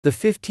The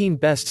 15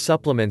 Best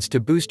Supplements to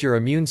Boost Your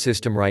Immune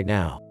System Right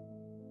Now.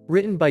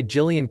 Written by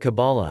Jillian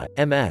Kabbalah,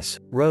 M.S.,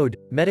 Road,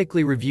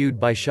 medically reviewed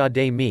by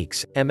Sade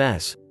Meeks,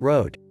 M.S.,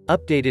 Road,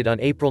 updated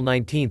on April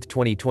 19,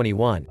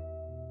 2021.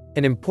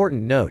 An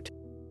important note.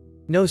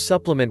 No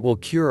supplement will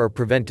cure or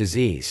prevent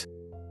disease.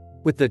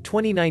 With the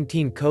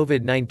 2019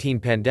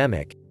 COVID-19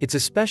 pandemic, it's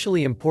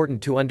especially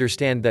important to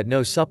understand that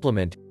no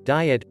supplement,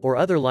 diet, or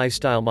other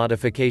lifestyle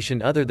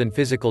modification other than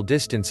physical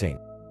distancing,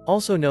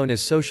 also known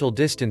as social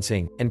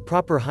distancing, and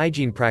proper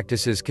hygiene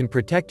practices can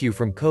protect you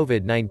from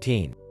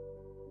COVID-19.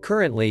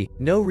 Currently,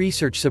 no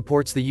research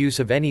supports the use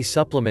of any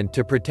supplement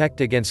to protect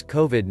against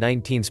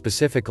COVID-19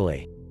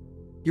 specifically.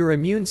 Your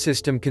immune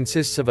system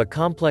consists of a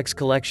complex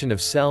collection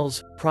of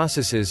cells,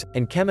 processes,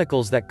 and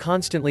chemicals that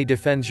constantly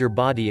defends your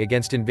body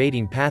against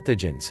invading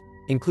pathogens,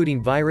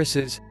 including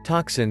viruses,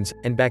 toxins,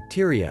 and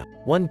bacteria.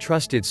 1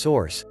 trusted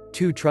source,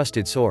 2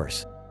 trusted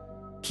source.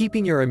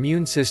 Keeping your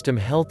immune system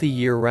healthy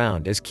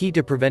year-round is key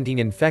to preventing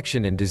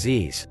infection and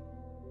disease.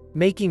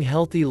 Making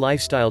healthy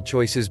lifestyle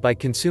choices by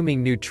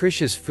consuming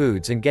nutritious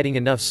foods and getting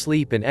enough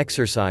sleep and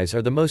exercise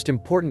are the most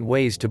important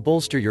ways to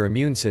bolster your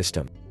immune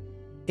system.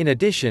 In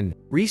addition,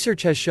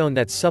 research has shown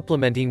that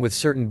supplementing with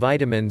certain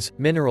vitamins,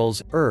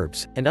 minerals,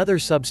 herbs, and other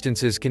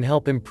substances can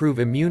help improve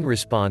immune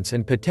response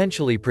and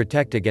potentially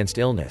protect against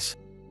illness.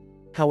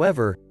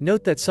 However,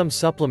 note that some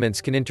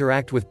supplements can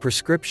interact with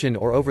prescription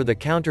or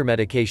over-the-counter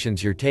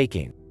medications you're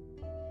taking.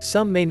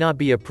 Some may not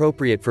be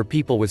appropriate for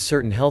people with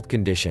certain health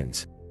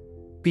conditions.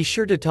 Be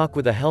sure to talk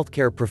with a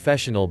healthcare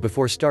professional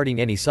before starting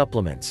any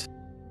supplements.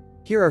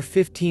 Here are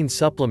 15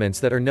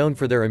 supplements that are known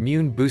for their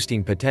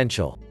immune-boosting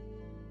potential.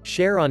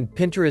 Share on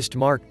Pinterest.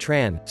 Mark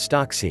Tran,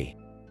 Stocksy.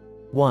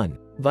 1.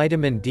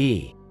 Vitamin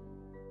D.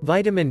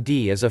 Vitamin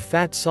D is a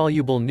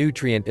fat-soluble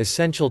nutrient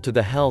essential to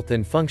the health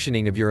and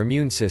functioning of your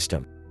immune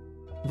system.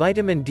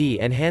 Vitamin D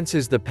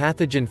enhances the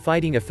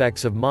pathogen-fighting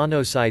effects of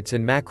monocytes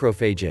and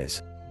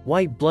macrophages,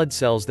 white blood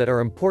cells that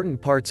are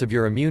important parts of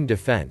your immune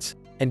defense,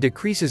 and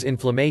decreases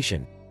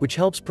inflammation, which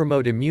helps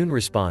promote immune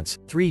response.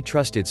 3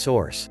 trusted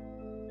source.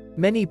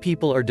 Many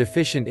people are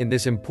deficient in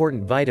this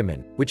important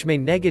vitamin, which may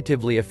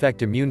negatively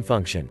affect immune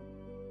function.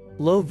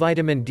 Low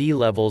vitamin D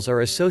levels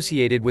are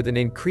associated with an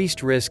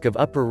increased risk of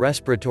upper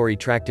respiratory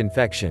tract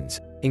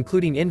infections,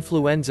 including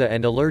influenza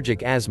and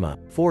allergic asthma.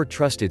 4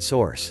 trusted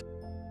source.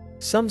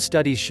 Some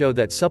studies show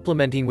that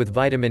supplementing with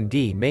vitamin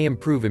D may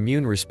improve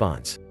immune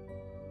response.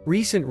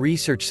 Recent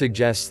research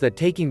suggests that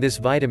taking this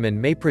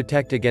vitamin may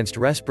protect against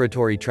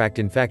respiratory tract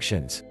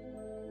infections.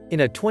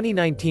 In a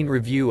 2019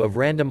 review of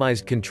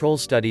randomized control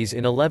studies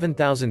in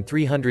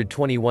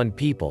 11,321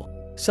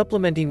 people,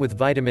 supplementing with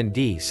vitamin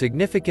D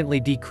significantly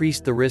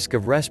decreased the risk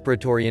of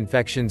respiratory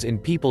infections in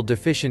people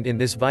deficient in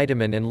this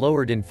vitamin and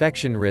lowered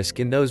infection risk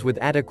in those with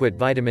adequate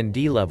vitamin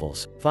D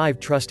levels. 5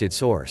 trusted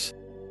source.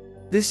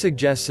 This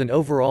suggests an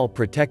overall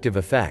protective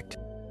effect.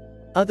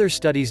 Other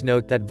studies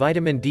note that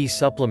vitamin D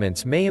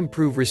supplements may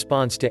improve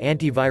response to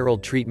antiviral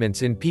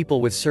treatments in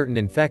people with certain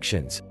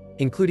infections,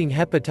 including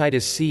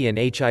hepatitis C and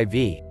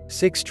HIV.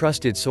 6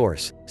 trusted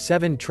source,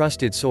 7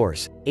 trusted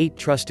source, 8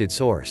 trusted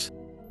source.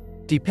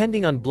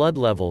 Depending on blood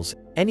levels,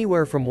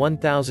 anywhere from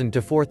 1,000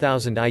 to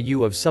 4,000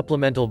 IU of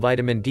supplemental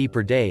vitamin D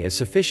per day is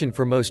sufficient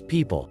for most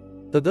people,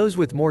 though those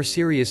with more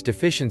serious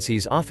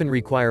deficiencies often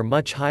require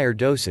much higher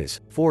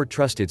doses. 4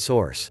 trusted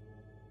source.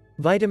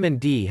 Vitamin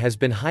D has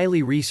been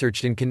highly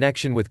researched in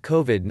connection with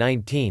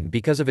COVID-19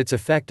 because of its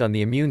effect on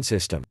the immune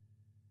system.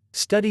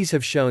 Studies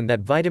have shown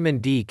that vitamin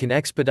D can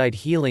expedite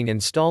healing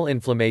and stall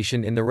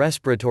inflammation in the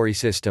respiratory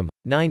system.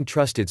 9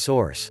 trusted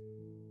source.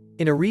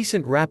 In a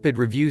recent rapid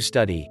review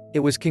study, it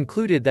was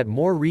concluded that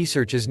more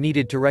research is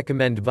needed to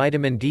recommend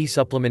vitamin D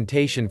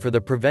supplementation for the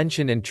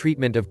prevention and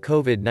treatment of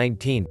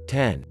COVID-19.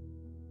 10.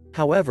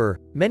 However,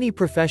 many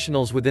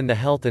professionals within the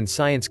health and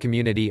science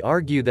community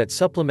argue that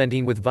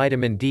supplementing with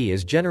vitamin D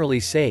is generally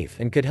safe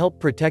and could help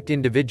protect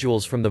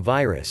individuals from the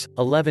virus.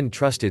 11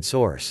 trusted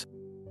source.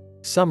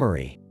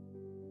 Summary.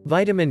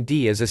 Vitamin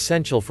D is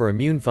essential for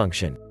immune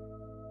function.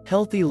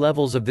 Healthy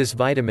levels of this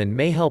vitamin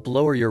may help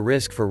lower your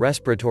risk for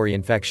respiratory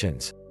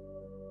infections.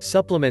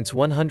 Supplements.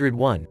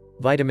 101,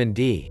 Vitamin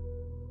D.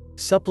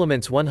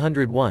 Supplements.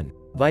 101,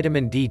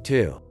 Vitamin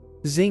D2.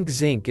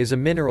 Zinc is a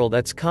mineral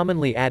that's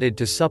commonly added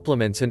to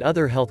supplements and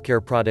other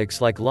healthcare products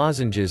like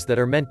lozenges that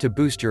are meant to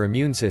boost your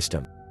immune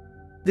system.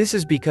 This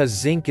is because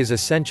zinc is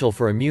essential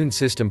for immune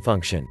system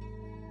function.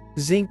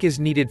 Zinc is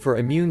needed for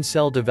immune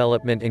cell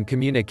development and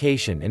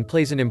communication and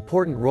plays an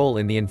important role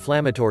in the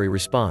inflammatory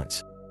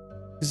response.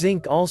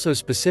 Zinc also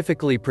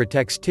specifically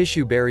protects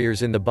tissue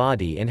barriers in the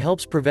body and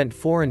helps prevent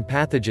foreign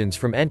pathogens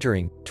from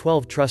entering.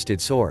 12 trusted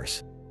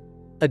source.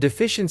 A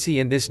deficiency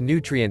in this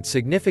nutrient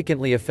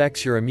significantly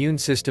affects your immune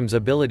system's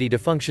ability to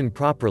function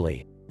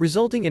properly,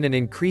 resulting in an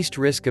increased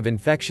risk of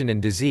infection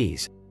and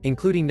disease,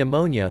 including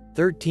pneumonia.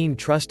 13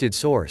 trusted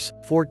source,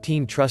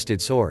 14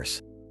 trusted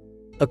source.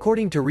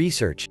 According to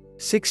research,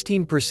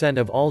 16%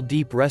 of all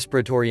deep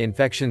respiratory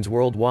infections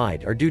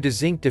worldwide are due to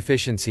zinc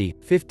deficiency.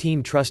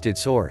 15 trusted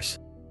source.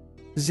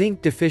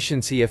 Zinc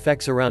deficiency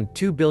affects around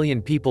 2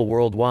 billion people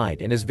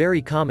worldwide and is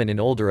very common in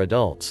older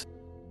adults.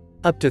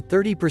 Up to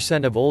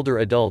 30% of older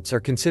adults are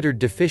considered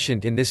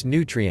deficient in this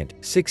nutrient,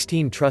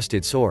 16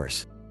 trusted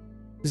source.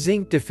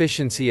 Zinc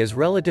deficiency is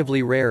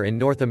relatively rare in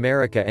North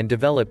America and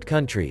developed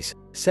countries,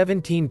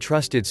 17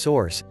 trusted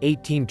source,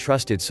 18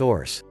 trusted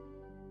source.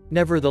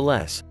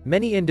 Nevertheless,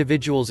 many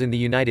individuals in the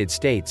United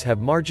States have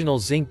marginal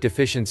zinc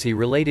deficiency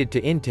related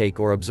to intake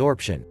or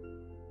absorption.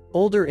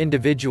 Older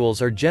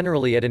individuals are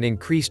generally at an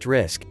increased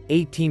risk,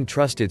 18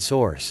 trusted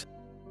source.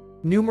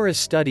 Numerous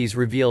studies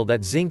reveal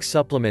that zinc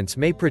supplements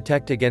may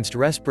protect against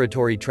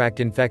respiratory tract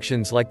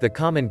infections like the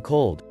common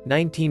cold,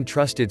 19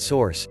 trusted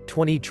source,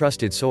 20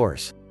 trusted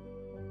source.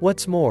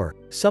 What's more,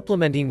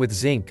 supplementing with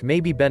zinc may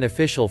be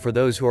beneficial for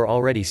those who are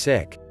already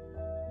sick.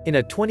 In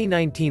a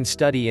 2019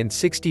 study in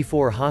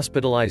 64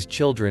 hospitalized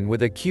children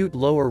with acute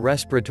lower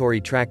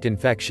respiratory tract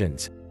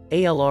infections,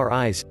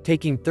 ALRIs,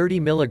 taking 30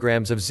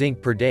 mg of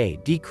zinc per day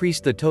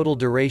decreased the total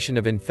duration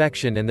of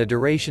infection and the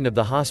duration of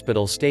the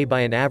hospital stay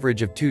by an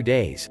average of 2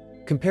 days,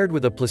 compared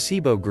with a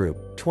placebo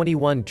group,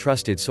 21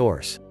 trusted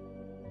source.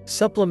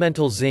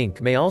 Supplemental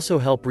zinc may also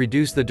help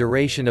reduce the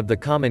duration of the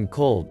common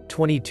cold,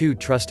 22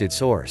 trusted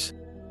source.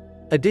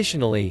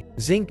 Additionally,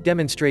 zinc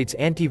demonstrates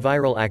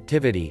antiviral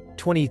activity,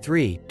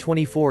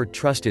 24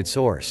 trusted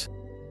source.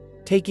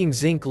 Taking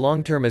zinc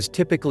long-term is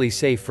typically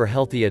safe for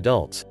healthy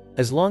adults,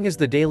 as long as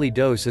the daily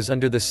dose is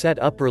under the set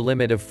upper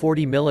limit of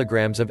 40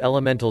 mg of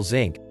elemental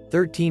zinc,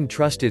 13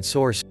 trusted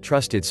source.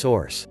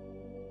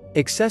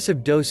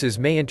 Excessive doses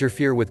may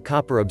interfere with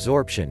copper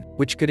absorption,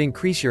 which could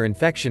increase your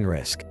infection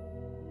risk.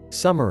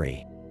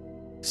 Summary.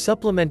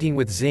 Supplementing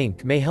with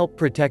zinc may help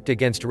protect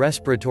against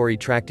respiratory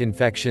tract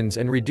infections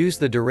and reduce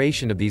the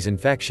duration of these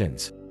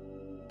infections.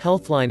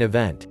 Healthline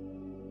event.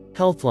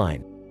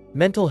 Healthline.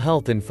 Mental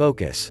health in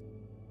focus.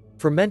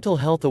 For Mental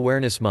Health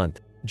Awareness Month,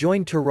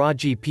 join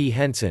Taraji P.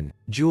 Henson,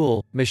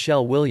 Jewel,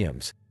 Michelle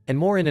Williams, and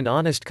more in an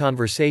honest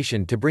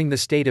conversation to bring the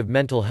state of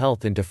mental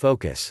health into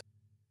focus.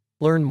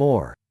 Learn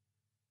more.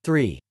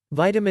 3.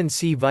 Vitamin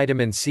C.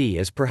 Vitamin C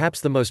is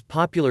perhaps the most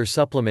popular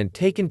supplement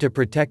taken to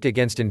protect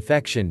against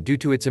infection due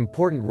to its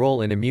important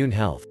role in immune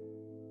health.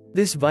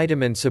 This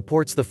vitamin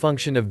supports the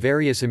function of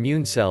various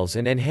immune cells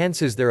and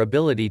enhances their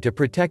ability to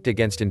protect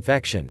against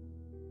infection.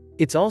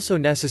 It's also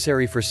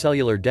necessary for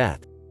cellular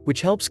death,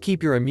 which helps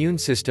keep your immune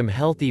system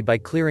healthy by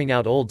clearing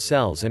out old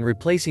cells and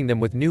replacing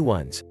them with new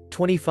ones,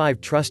 25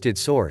 trusted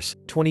source,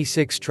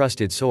 26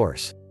 trusted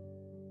source.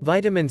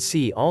 Vitamin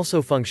C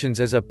also functions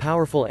as a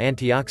powerful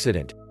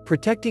antioxidant,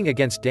 protecting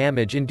against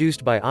damage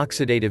induced by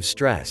oxidative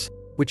stress,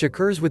 which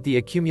occurs with the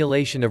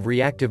accumulation of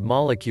reactive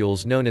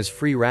molecules known as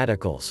free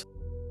radicals.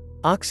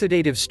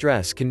 Oxidative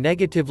stress can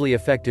negatively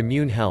affect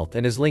immune health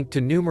and is linked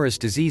to numerous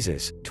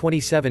diseases,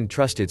 27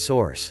 trusted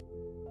source.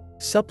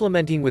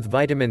 Supplementing with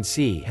vitamin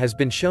C has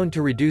been shown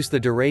to reduce the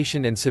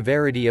duration and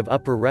severity of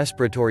upper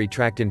respiratory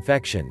tract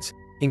infections,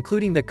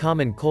 including the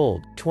common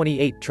cold,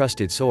 28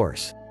 trusted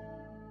source.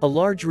 A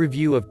large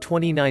review of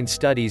 29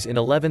 studies in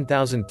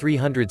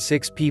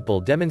 11,306 people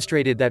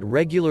demonstrated that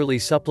regularly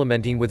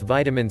supplementing with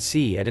vitamin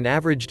C at an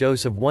average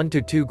dose of 1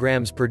 to 2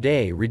 grams per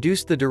day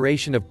reduced the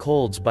duration of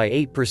colds by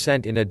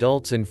 8% in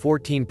adults and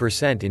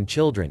 14% in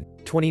children,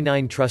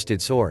 29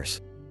 trusted source.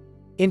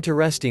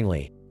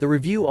 Interestingly, the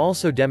review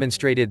also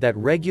demonstrated that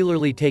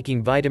regularly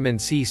taking vitamin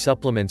C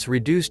supplements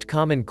reduced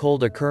common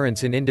cold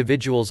occurrence in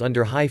individuals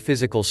under high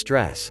physical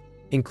stress,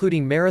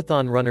 including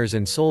marathon runners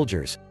and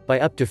soldiers,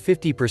 by up to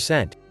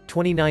 50%,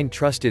 29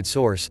 trusted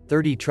source,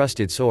 30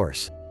 trusted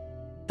source.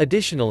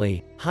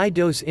 Additionally,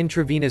 high-dose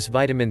intravenous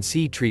vitamin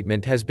C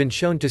treatment has been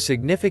shown to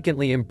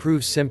significantly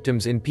improve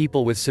symptoms in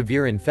people with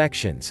severe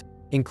infections,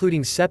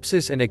 including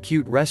sepsis and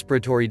acute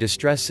respiratory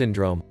distress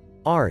syndrome,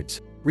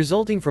 ARDS,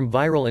 resulting from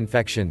viral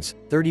infections,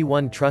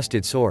 31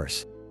 trusted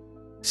source.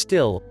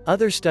 Still,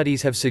 other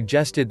studies have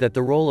suggested that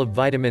the role of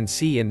vitamin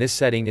C in this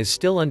setting is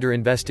still under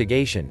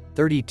investigation,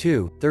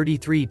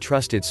 33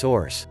 trusted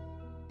source.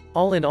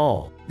 All in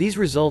all, these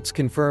results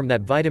confirm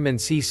that vitamin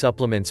C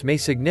supplements may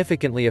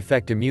significantly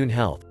affect immune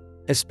health,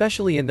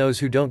 especially in those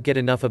who don't get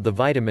enough of the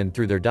vitamin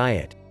through their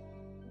diet.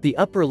 The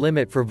upper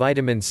limit for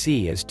vitamin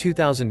C is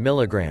 2,000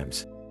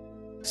 milligrams.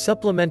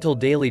 Supplemental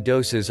daily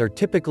doses are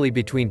typically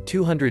between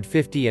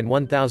 250 and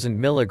 1,000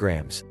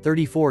 milligrams,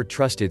 34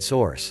 trusted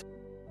source.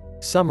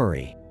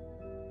 Summary.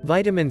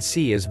 Vitamin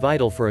C is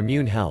vital for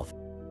immune health.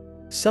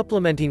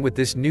 Supplementing with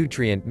this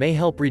nutrient may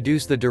help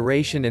reduce the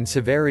duration and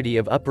severity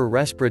of upper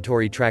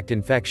respiratory tract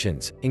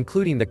infections,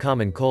 including the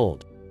common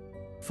cold.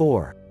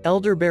 4.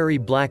 Elderberry.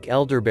 Black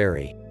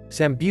elderberry,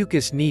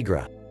 Sambucus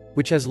nigra,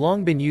 which has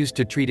long been used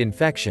to treat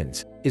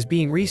infections, is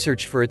being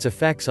researched for its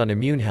effects on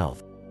immune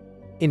health.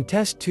 In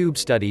test tube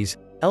studies,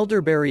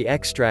 elderberry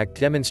extract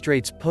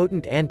demonstrates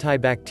potent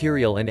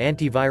antibacterial and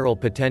antiviral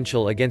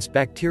potential against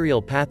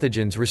bacterial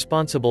pathogens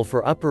responsible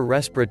for upper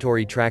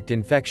respiratory tract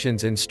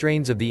infections and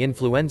strains of the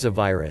influenza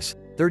virus,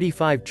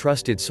 35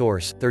 trusted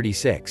source,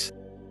 36.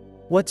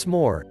 What's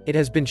more, it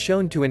has been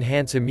shown to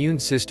enhance immune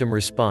system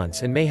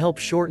response and may help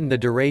shorten the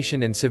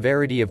duration and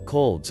severity of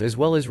colds as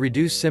well as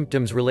reduce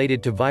symptoms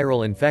related to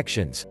viral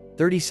infections.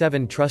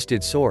 37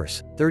 Trusted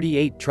source,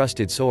 38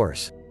 Trusted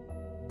source.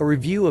 A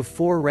review of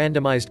 4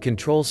 randomized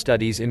control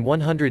studies in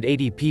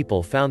 180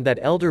 people found that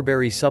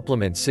elderberry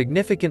supplements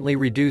significantly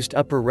reduced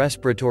upper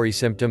respiratory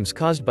symptoms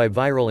caused by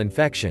viral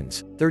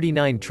infections.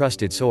 39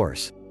 Trusted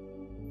source.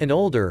 An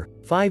older,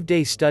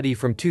 5-day study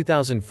from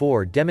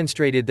 2004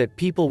 demonstrated that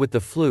people with the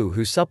flu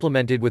who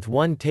supplemented with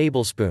 1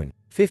 tablespoon,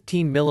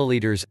 15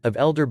 milliliters, of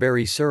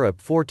elderberry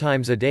syrup 4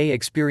 times a day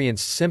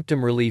experienced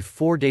symptom relief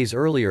 4 days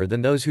earlier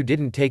than those who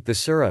didn't take the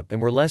syrup and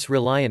were less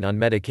reliant on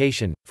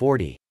medication.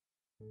 40.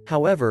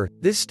 However,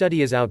 this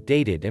study is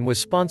outdated and was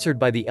sponsored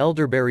by the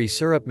elderberry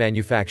syrup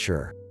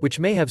manufacturer, which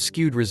may have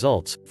skewed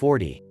results.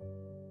 40.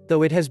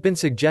 Though it has been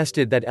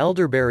suggested that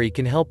elderberry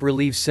can help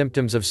relieve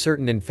symptoms of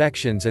certain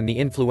infections and the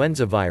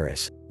influenza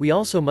virus, we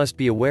also must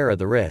be aware of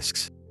the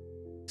risks.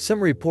 Some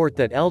report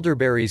that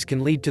elderberries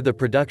can lead to the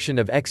production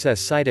of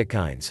excess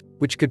cytokines,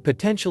 which could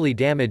potentially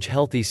damage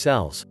healthy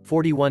cells.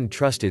 41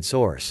 Trusted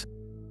source.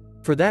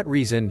 For that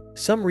reason,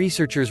 some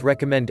researchers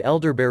recommend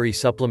elderberry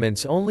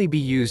supplements only be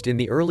used in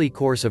the early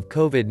course of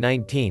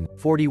COVID-19.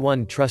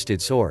 41 Trusted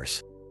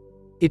source.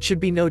 It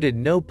should be noted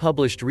no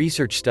published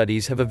research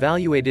studies have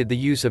evaluated the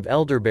use of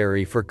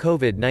elderberry for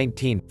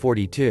COVID-19.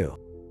 42.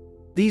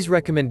 These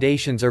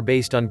recommendations are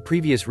based on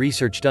previous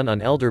research done on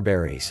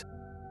elderberries.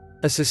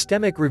 A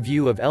systemic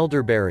review of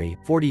elderberry,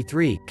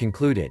 43,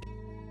 concluded.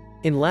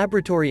 In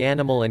laboratory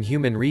animal and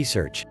human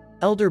research,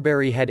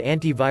 elderberry had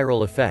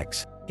antiviral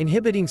effects,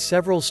 inhibiting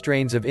several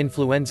strains of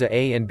influenza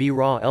A and B.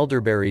 Raw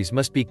elderberries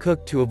must be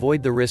cooked to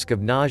avoid the risk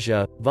of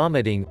nausea,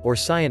 vomiting, or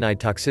cyanide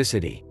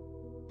toxicity.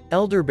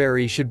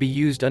 Elderberry should be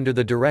used under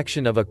the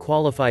direction of a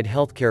qualified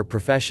healthcare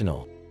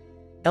professional.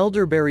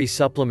 Elderberry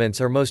supplements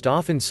are most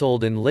often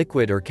sold in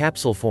liquid or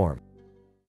capsule form.